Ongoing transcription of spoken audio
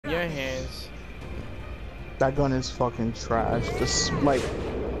is. That gun is fucking trash. Just like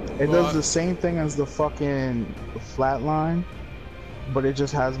it does the same thing as the fucking flatline, but it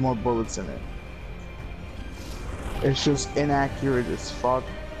just has more bullets in it. It's just inaccurate as fuck.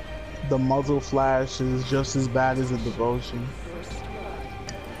 The muzzle flash is just as bad as a devotion.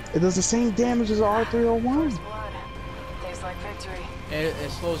 It does the same damage as a R301. Tastes like victory.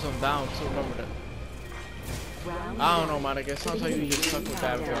 It slows them down too. Remember that. I don't know, man. I guess sounds like you just stuck with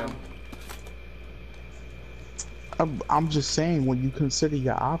that gun. I'm just saying, when you consider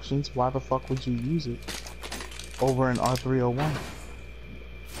your options, why the fuck would you use it over an R301?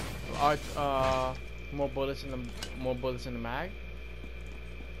 More bullets in the mag.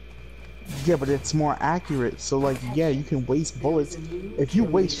 Yeah, but it's more accurate. So like, yeah, you can waste bullets. If you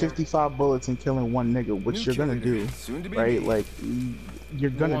waste 55 bullets in killing one nigga, which you're gonna do, right? Like,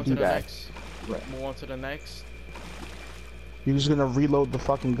 you're gonna do that. Right. Move on to the next. You're just gonna reload the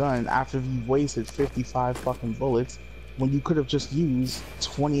fucking gun after you've wasted 55 fucking bullets when you could have just used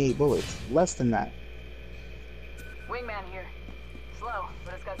 28 bullets. Less than that. Wingman here. Slow,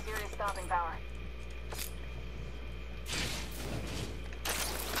 but it's got serious stopping power.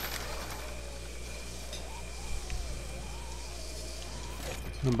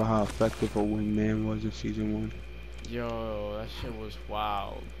 Remember how effective a wingman was in season 1? Yo, that shit was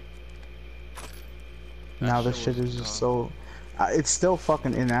wild. Now the shit is just so... it's still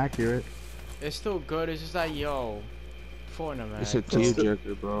fucking inaccurate. It's still good, it's just like, yo, four in the mag. It's a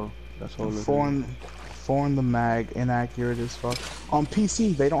tearjerker, bro. That's all it is. Four in the mag, inaccurate as fuck. On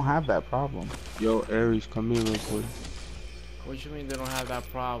PC, they don't have that problem. Yo, Ares, come here real quick. What you mean they don't have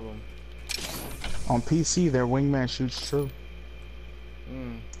that problem? On PC, their wingman shoots true.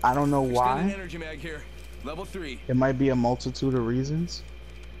 I don't know why. Energy mag here. Level 3. It might be a multitude of reasons.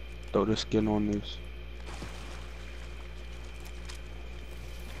 Throw the skin on this.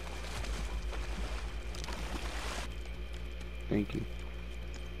 Thank you.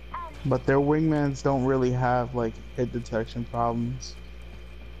 But their wingmans don't really have like hit detection problems.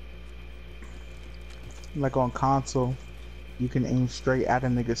 Like on console, you can aim straight at a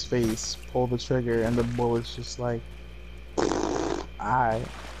nigga's face, pull the trigger, and the bullet's just like, alright.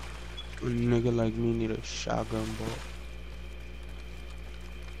 A nigga like me need a shotgun bolt.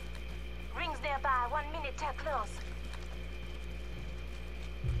 Rings nearby, 1 minute till close.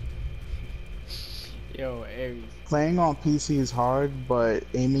 Yo, Ares. Playing on PC is hard, but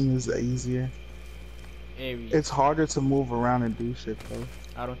aiming is easier. Ares. It's harder to move around and do shit though.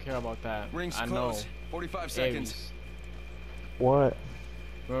 I don't care about that. Rings I close. know. 45 seconds. Ares. What?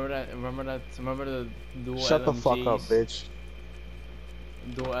 Remember the dual Shut LMGs? the fuck up, bitch.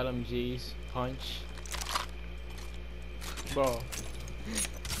 Dual LMGs, punch. Bro.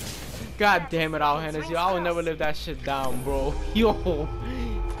 God damn it, Al-Hennis. Yo, I will never live that shit down, bro. Yo,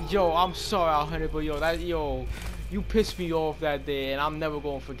 I'm sorry, Al-Hennis, but yo, you pissed me off that day, and I'm never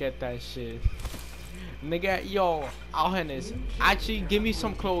gonna forget that shit. Nigga, yo, Al-Hennis, actually give me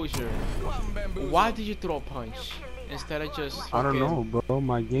some closure. Why did you throw a punch instead of just fucking... I don't know, bro.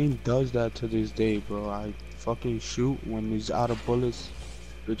 My game does that to this day, bro. I fucking shoot when he's out of bullets.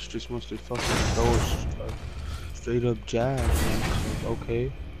 Bitch just wants to fucking throw a straight up jab. Like,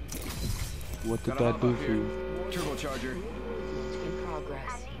 okay. What did that do for you? Turbocharger. In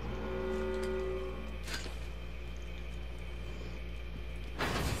progress.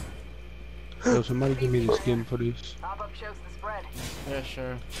 Yo, somebody give me the skin for this. Pop-up shows the spread. Yeah,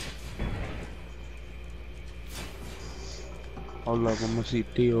 sure. Hold up, I'm gonna see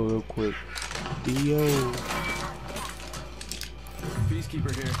Theo real quick. Theo!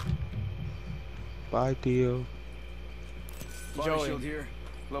 Peacekeeper here. Bye, Theo. Body Joey. shield here.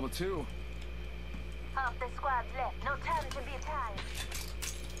 Level 2. Half the squad's left. No time to be tired.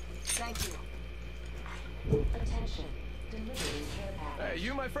 Thank you. Attention. Delivering care package. Hey,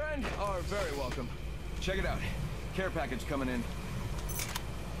 you, my friend, are very welcome. Check it out. Care package coming in.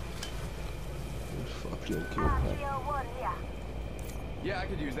 Fuck your care pack. RTO1 here. Yeah, I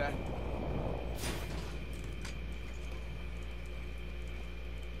could use that.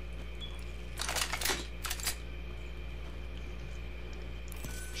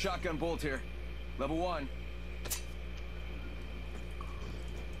 Shotgun bolt here. Level 1.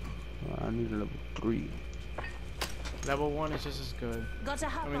 I need a level 3. Level 1 is just as good. Got a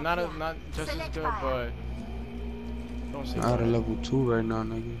I mean, not just as good, but don't say I got a that. level 2 right now,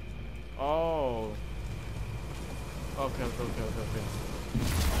 nigga. Oh. Okay.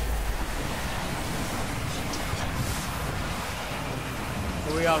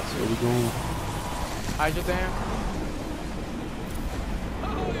 Where we out Where to? we going? Hydro Dam?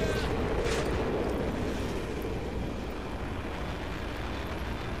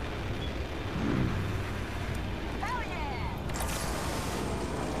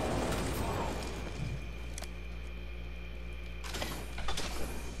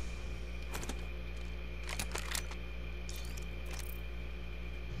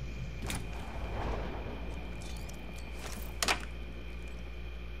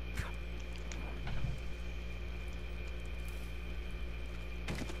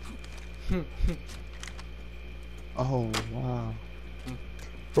 Oh wow.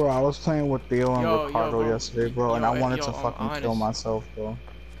 Bro, I was playing with Theo and Ricardo bro. yesterday, bro, and I wanted to fucking kill honest, myself, bro.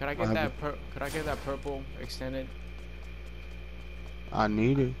 could I What get happened? could I get that purple extended? I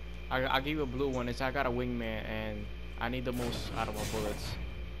need it. I'll give you a blue one. It's I got a wingman and I need the most out of my bullets.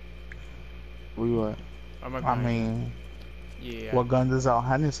 Where you at? I'm not I gonna. mean, Yeah. what gun does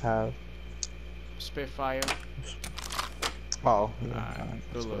Alhanis have? Spitfire. Oh, yeah. Alright, good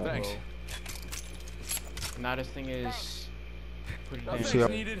that's luck, what I- Thanks. bro. Now this thing is pretty No damn see, thanks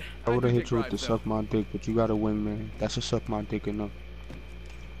good. needed. I would have can hit take you with the bribes, though. suck my dick, but you got a wingman. That's a suck my dick enough.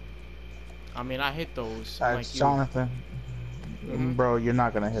 I mean, I hit those. That's Like you. Jonathan. Mhm. Bro, you're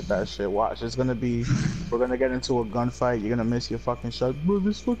not gonna hit that shit. Watch, it's gonna be, we're gonna get into a gunfight. You're gonna miss your fucking shot. Bro,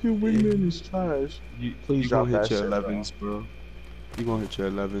 this fucking wingman is trash. Please You drop gonna that hit your shit, 11s, bro. You gonna hit your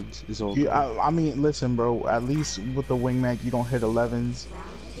 11s. It's all You, good. I mean, listen, bro. At least with the wingman, you don't hit 11s.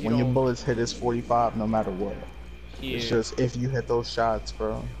 You When your don't- bullets hit, it's 45, no matter what. Yeah. It's just if you hit those shots,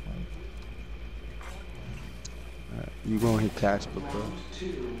 bro. Alright, you gonna hit Casper, bro.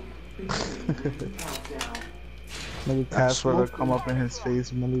 Maybe Casper to come up in his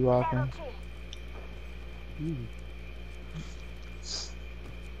face, Millie rocking.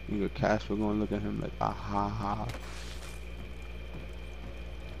 Nigga Casper gonna look at him like, ah ha ha.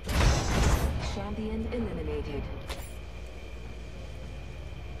 Champion eliminated.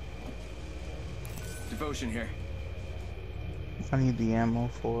 Devotion here. I need the ammo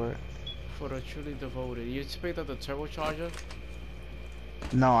for it. For the truly devoted. You picked up the turbocharger?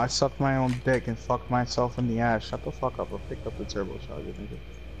 No, I sucked my own dick and fucked myself in the ass. Shut the fuck up. I picked up the turbocharger,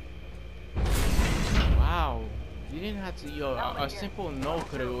 nigga. Wow. You didn't have to, yo, a simple no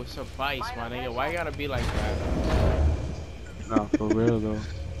could have sufficed, my nigga. Why you gotta be like that? Nah, for real though.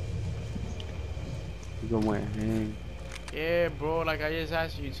 You gonna went hand. Yeah, bro, like I just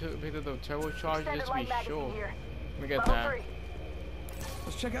asked you to pick up the turbocharger just to be sure. Let me get that.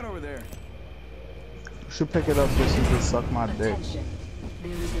 Let's check out over there. You should pick it up just so you can suck my dick. Attention.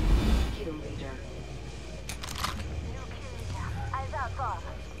 There is a new kill leader.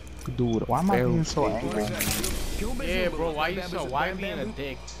 Dude, with a Why am I barrel being so stapler. angry? Yeah, bro, why you so, why being a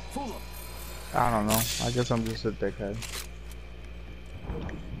dick? Fool 'em. I don't know. I guess I'm just a dickhead.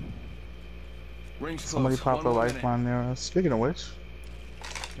 Rings Somebody close. popped a One more minute. lifeline there. Speaking of which,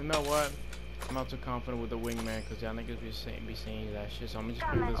 You know what? I'm not too confident with the wingman because y'all niggas be saying that shit, so I'm just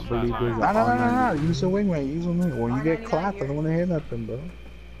gonna pick this believe flat line. there's no. Use a wingman. Use a wingman. When you get clapped, I don't want to hear nothing, bro.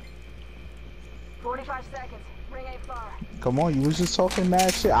 45 seconds. Ring ain't far. Come on, you was just talking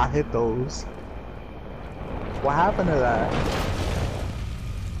mad shit. I hit those. What happened to that?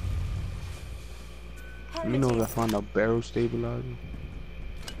 You know if I found a barrel stabilizer?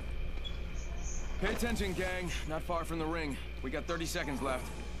 Pay attention, gang. Not far from the ring. We got 30 seconds left.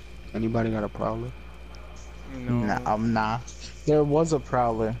 Anybody got a prowler? No. Nah. There was a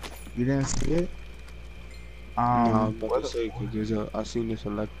prowler. You didn't see it? No, I was about what- to say, cause there's a, I seen this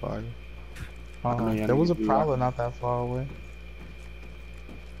elect fire. I know y'all there was a niggas be prowler rocking. not that far away.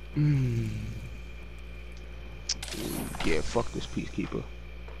 Yeah, fuck this peacekeeper.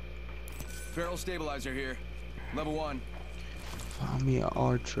 Barrel stabilizer here. Level 1. Find me an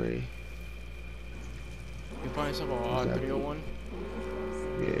R tray. You find yourself a R301?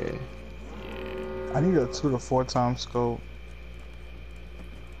 Yeah. I need a 2 to 4 times scope.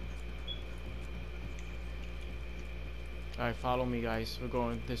 Alright, follow me, guys. We're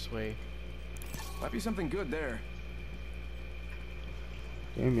going this way. Might be something good there.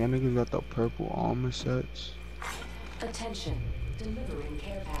 Damn, y'all niggas got the purple armor sets. Attention. Delivering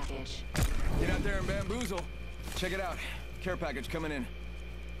care package. Get out there and bamboozle. Check it out. Care package coming in.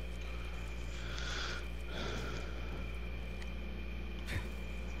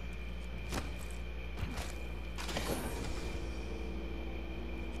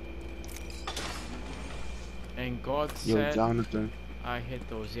 And God Yo, said Jonathan. I hit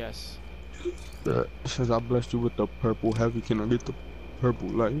those, yes. Since I blessed you with the purple heavy, can I get the purple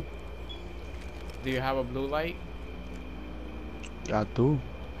light? Do you have a blue light? Yeah, I do.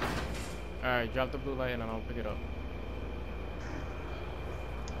 Alright, drop the blue light and then I'll pick it up.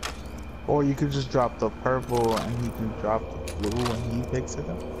 Or you could just drop the purple and he can drop the blue when he picks it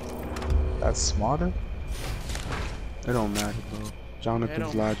up. That's smarter. It don't matter, bro.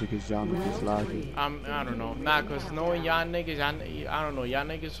 Jonathan's don't- logic is Jonathan's logic. I don't know. Nah, cause knowing y'all niggas, I don't know. Y'all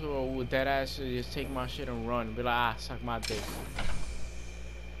niggas who with that ass just take my shit and run. Be like, ah, suck my dick.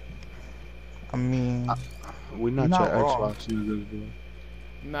 I mean, We not You're your not wrong. Xbox users, bro.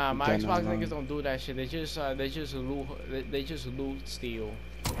 Nah, my Okay, Xbox no, niggas no. don't do that shit. They just loot steal.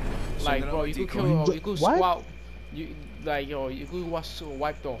 Send Like, it bro, over you could decoy. kill, But you could what? squat, You like yo, you could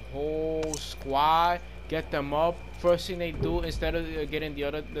wipe the whole squad, get them up. First thing they do instead of getting the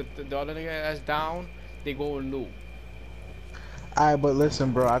other nigga that's down, they go and loot. Alright, but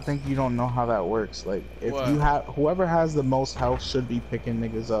listen, bro. I think you don't know how that works. Like, if What? you have whoever has the most health should be picking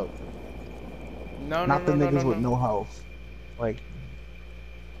niggas up, No, no, not the no, no, no, niggas with no. no health. Like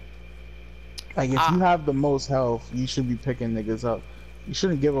if you Ah, have the most health, you should be picking niggas up. You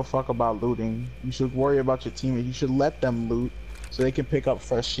shouldn't give a fuck about looting. You should worry about your teammates. You should let them loot so they can pick up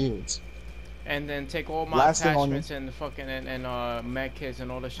fresh shields. and then take all my Last thing on you. attachments and the fucking med kits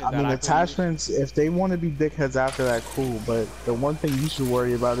and all the shit I that mean, I could use. attachments, if they want to be dickheads after that, cool. But the one thing you should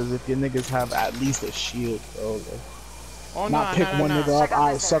worry about is if your niggas have at least a shield, bro. Like, Oh not no, pick no, no, one no. nigga up,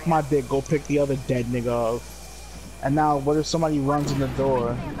 alright, suck my dick, go pick the other dead nigga up. And now, what if somebody runs in the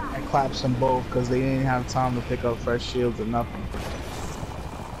door and claps them both because they didn't have time to pick up fresh shields or nothing?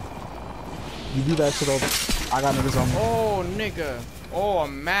 You do that shit over. I got niggas on me. Oh nigga. Oh, a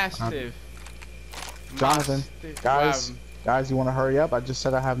mastiff. Jonathan, Mastiff. guys, Wow. guys, you want to hurry up? I just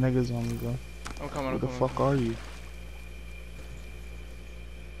said I have niggas on me, bro. I'm coming. Where I'm the coming. fuck are you?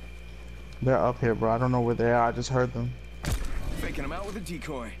 They're up here, bro. I don't know where they are. I just heard them. Faking him out with a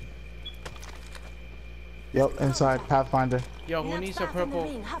decoy. Yep, inside Pathfinder. Yo, who Next needs a stop in the purple?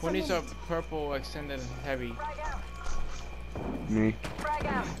 ring, half Who a needs a minute. purple extended heavy? Frag out. Me. Frag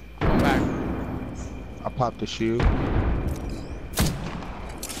out. Come back. I popped the shield.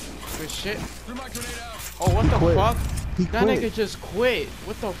 Good shit. Threw my grenade out. Oh, what the quit. fuck? He That quit. nigga just quit.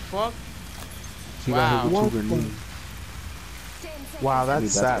 What the fuck? He Wow. got hit What with two the- grenades. 10 seconds. Wow, that's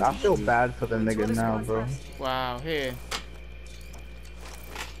That's sad. I feel easy. bad for the nigga now, bro. Wow. Here.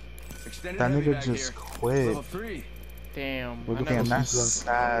 Extended That heavy nigga mag just here. quit. Level 3. Damn. What I the never Damn, fuck that's is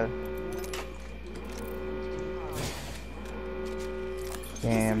sad.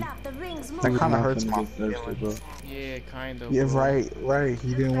 Damn. Slap the rings That more. kinda not hurts gonna my get thirsty, bro. Yeah, kind of. Yeah, bro. right.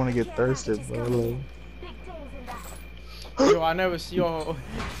 He didn't want to get thirsty, bro. Like, Big things in that. Yo, I never see yo.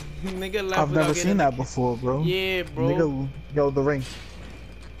 Nigga left I've without never getting seen the that ki- before, bro. Yeah, bro. Nigga, yo, the ring.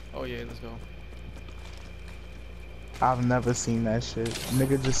 Oh yeah, let's go. I've never seen that shit.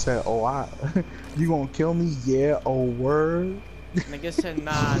 Nigga just said, "Oh, you gonna kill me? Yeah, oh word." Nigga said,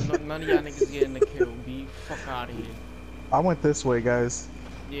 nah, none of y'all niggas getting the kill. Be fuck out of here. I went this way, guys.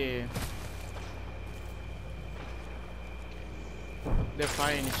 Yeah. They're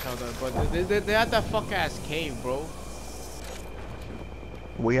fighting each other, but they're at that fuck ass cave, bro.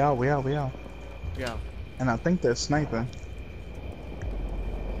 We out. Yeah. And I think they're sniping.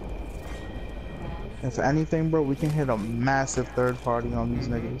 If anything, bro, we can hit a massive third party on these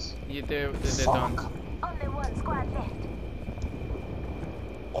niggas. Yeah, they're done. Fuck. Only one squad left.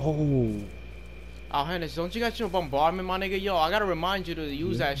 Oh. Oh, Hennis, don't you got your bombardment, my nigga? Yo, I gotta remind you to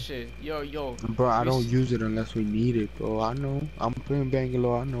use that shit. Yo. Bro, I You don't s- use it unless we need it, bro. I know. I'm playing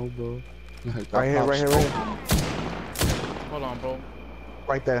Bangalore, I know, bro. Like, Right here, right here, right here. Hold on, bro.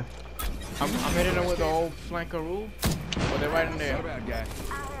 Right there. I'm hitting them with the old flankaroo. Oh, they're right in Not a there. bad guy.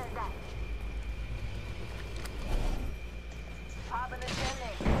 I heard that. Popping the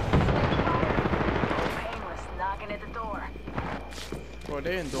chimney. Painless knocking at the door. Bro,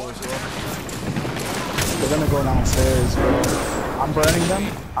 they're indoors, bro. They're gonna go downstairs, bro. I'm burning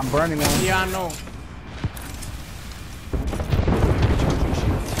them. I'm burning them. Yeah, I know.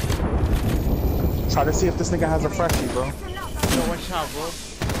 Try to see if this nigga has a freshie, bro. Yo, watch out, bro.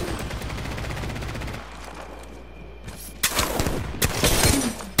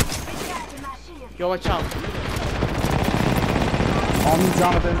 Recharging my shield. Yo, watch out. On me,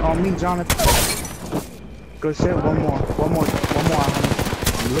 Jonathan. On me, Jonathan. Good shit. One more.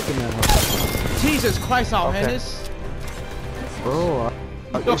 I'm looking at her. Jesus Christ, Al Okay. Hennis. Bro,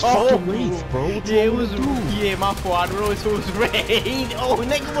 it's Oh, fucking Wraith, bro. What you Yeah, it want was. me to do? Yeah, my fault. I don't know if it was rain. Oh,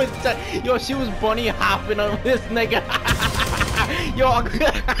 nigga was. Yo, she was bunny hopping on this nigga.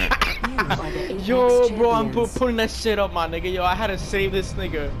 Yo, bro, I'm putting that shit up, my nigga. Yo, I had to save this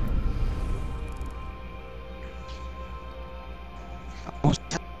nigga. With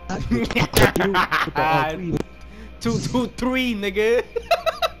the R3. 2-2-3, nigga.